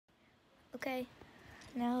Okay,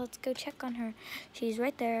 now let's go check on her. She's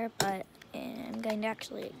right there, but I'm going to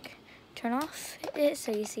actually turn off it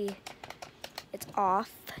so you see it's off,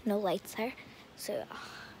 no lights there. So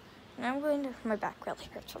now I'm going to, my back really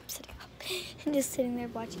hurts, so I'm sitting up and just sitting there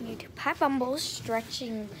watching YouTube. Hi, Bumbles,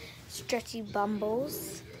 stretchy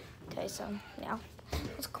Bumbles. Okay, so now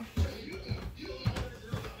let's go.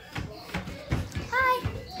 Hi,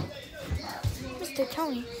 Mr.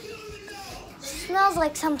 Tony. Smells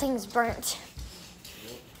like something's burnt.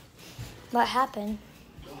 What happened?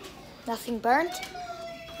 Nothing burnt?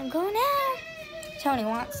 I'm going out. Tony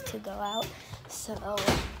wants to go out, so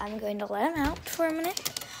I'm going to let him out for a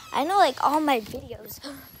minute. I know like all my videos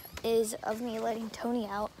is of me letting Tony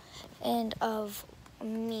out and of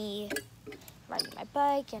me riding my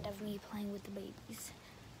bike and of me playing with the babies.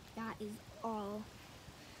 That is all.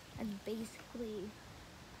 That's basically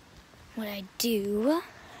what I do.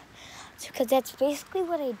 Because that's basically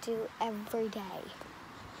what I do every day.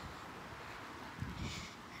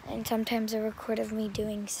 And sometimes I record of me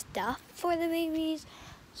doing stuff for the babies,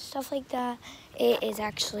 stuff like that. It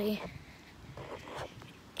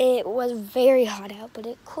was very hot out, but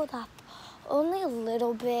it cooled off only a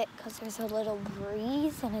little bit because there's a little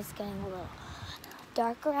breeze and it's getting a little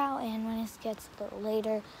darker out. And when it gets a little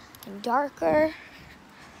later and darker,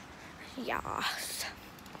 yes.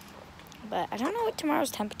 But I don't know what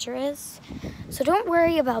tomorrow's temperature is, so don't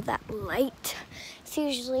worry about that light. It's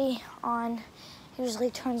usually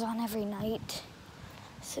turns on every night.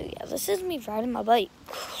 So yeah, this is me riding my bike.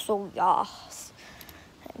 So yes.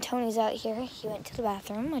 And Tony's out here. He went to the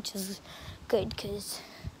bathroom, which is good because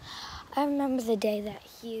I remember the day that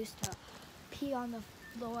he used to pee on the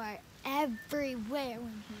floor everywhere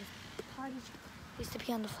when he was potty. He used to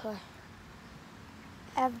pee on the floor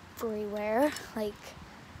everywhere. Like,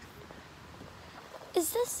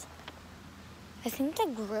 is this? I think the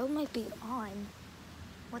grill might be on.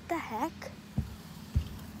 What the heck?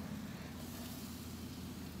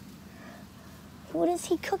 What is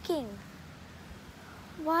he cooking?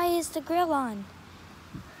 Why is the grill on?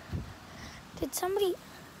 Did somebody...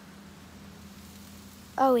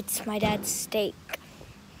 Oh, it's my dad's steak.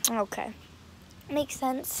 Okay. Makes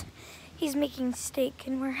sense. He's making steak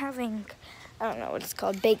and we're having, I don't know what it's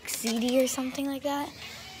called, baked ziti or something like that.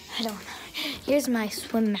 I don't know. Here's my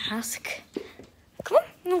swim mask. Come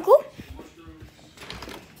on, go.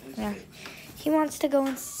 Yeah. He wants to go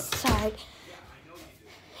inside.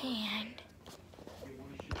 And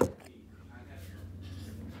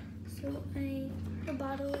so the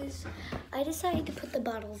bottle is, I decided to put the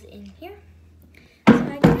bottles in here. So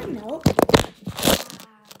I got a milk.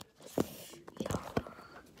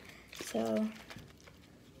 So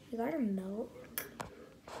we got our milk.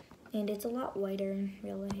 And it's a lot whiter in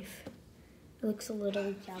real life. It looks a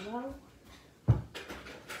little yellow.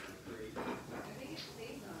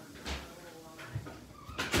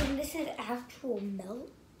 And this is actual milk.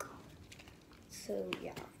 So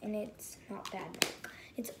yeah, and it's not bad milk.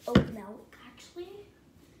 It's oat milk actually.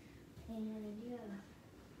 And yeah.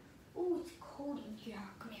 Oh, it's cold in here.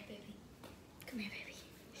 Come here, baby. Come here, baby.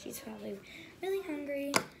 She's probably really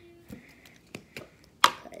hungry.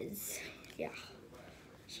 Because, yeah.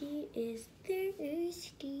 She is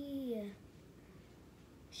thirsty.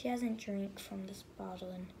 She hasn't drank from this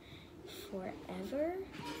bottle in forever.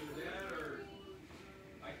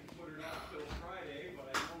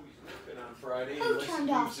 On Friday, unless he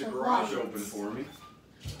leaves the garage open for me.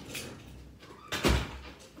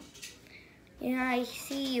 Yeah, I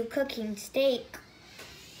see you cooking steak.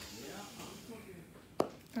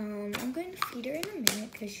 I'm going to feed her in a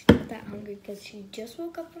minute because she's not that hungry because she just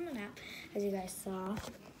woke up from a nap, as you guys saw.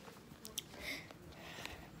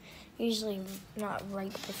 Usually not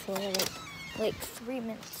right before, like 3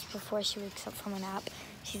 minutes before she wakes up from a nap.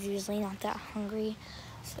 She's usually not that hungry.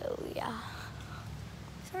 So yeah.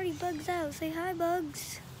 Sorry, Bugs out. Say hi,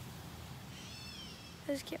 Bugs.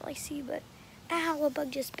 I just can't really see, but ow, a bug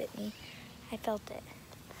just bit me. I felt it.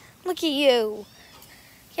 Look at you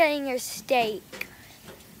getting your steak.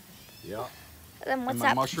 Yeah. Then what's and my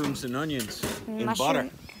that? Mushrooms and onions and butter.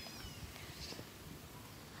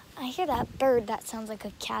 I hear that bird. That sounds like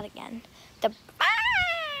a cat again. The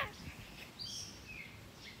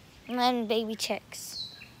and then baby chicks.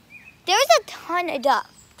 There's a ton of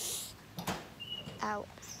ducks out.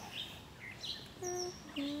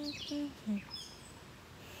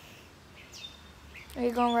 Are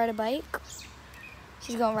you gonna ride a bike?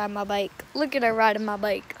 She's gonna ride my bike. Look at her riding my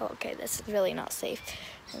bike. Oh, okay, this is really not safe.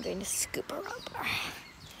 I'm going to scoop her up. I'm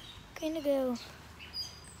going to go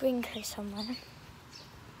bring her somewhere.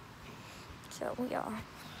 So we are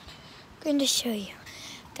going to show you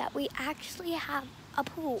that we actually have a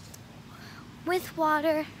pool. with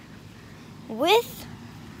water, with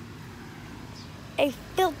a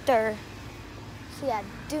filter. So yeah,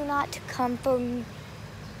 do not come for me.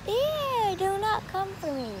 Yeah, do not come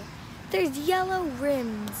for me. There's yellow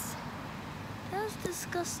rims. That's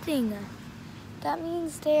disgusting. That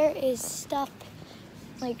means there is stuff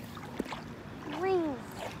like rings.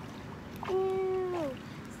 Ew,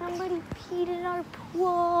 somebody peed in our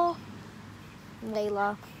pool.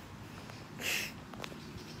 Layla.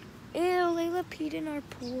 Ew, Layla peed in our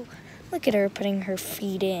pool. Look at her putting her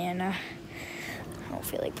feet in. I don't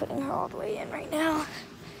feel like putting her all the way in right now.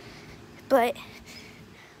 But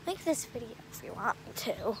make this video if you want me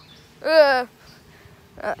to.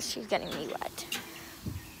 She's getting me wet.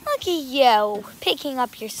 Look at you picking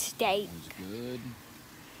up your steak. That's good.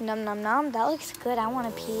 Nom nom nom. That looks good. I want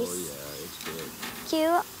a piece. Oh yeah, it's good.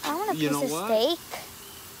 Cute. I want a piece of steak.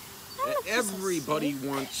 Everybody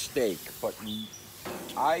wants steak, but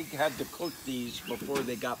I had to cook these before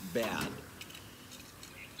they got bad.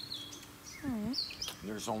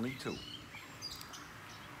 There's only 2.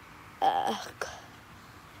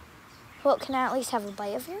 Well, can I at least have a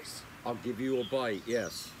bite of yours? I'll give you a bite,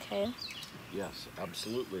 yes. Okay. Yes,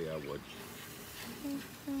 absolutely I would.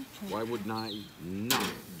 Why wouldn't I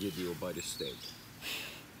not give you a bite of steak?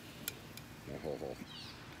 Oh, ho, ho.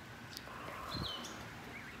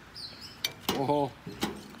 Oh.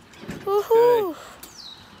 Woohoo!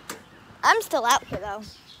 I'm still out here though.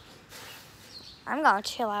 I'm gonna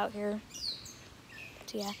chill out here.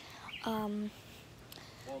 So yeah. Well,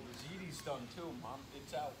 the ziti's done too, Mom.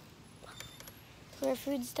 It's out. Our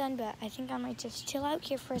food's done, but I think I might just chill out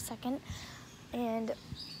here for a second. And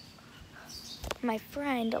my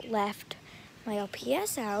friend left my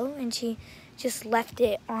LPS out, and she just left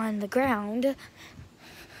it on the ground.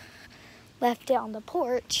 Left it on the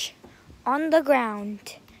porch, on the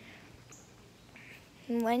ground.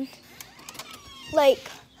 And when, like,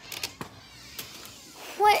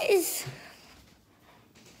 what is,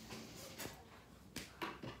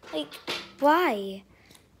 like, why?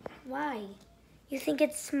 Why? You think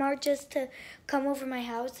it's smart just to come over my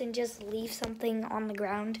house and just leave something on the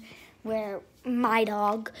ground where my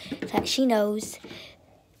dog, that she knows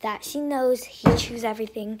he chews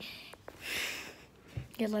everything.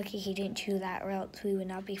 You're lucky he didn't chew that, or else we would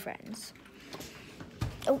not be friends.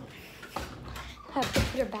 Oh, I have to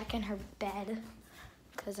put her back in her bed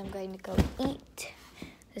because I'm going to go eat.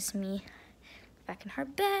 This is me back in her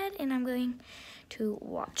bed, and I'm going to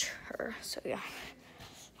watch her. So yeah.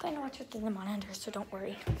 I'm going to watch her through the monitor, so don't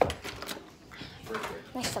worry.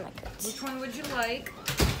 My stomach hurts. Which one would you like?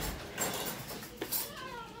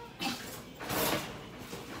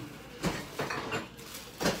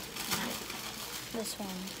 This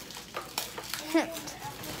one.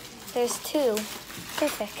 There's 2.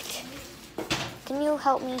 Perfect. Can you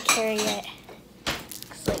help me carry it?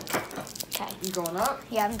 Okay. You going up?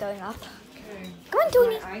 Yeah, I'm going up. Okay. Come on,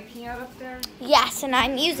 Tony. My IP out up there? Yes, and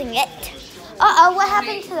I'm using it. Uh-oh, what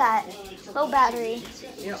happened to that? Low battery.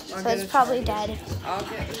 Yep. So it's probably dead. I'll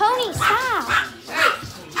get it. Tony, stop! Hey!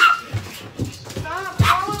 Stop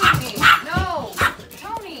following me! No!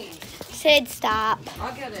 Tony! Sid, stop.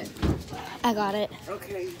 I'll get it. I got it.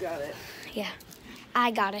 Okay, you got it. Yeah,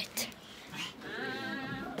 I got it.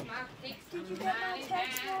 Did you get my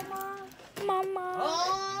text, Mama? Mama.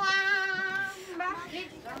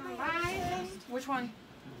 Which one?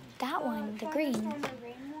 That one, the green.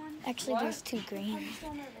 Actually, there's 2 green.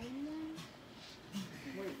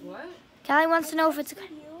 Wait, what? Callie wants to know if it's...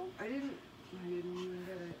 I didn't even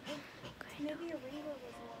get it. Maybe a rainbow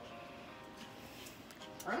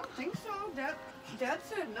was I don't think so. Dad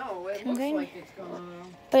said no. It I'm looks going- like it's gonna.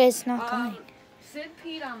 But it's not going. Sid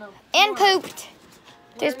peed on the And floor. pooped.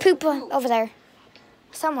 There's poop over there.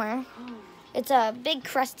 Somewhere. It's a big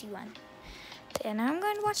crusty one. And I'm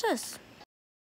going to watch this.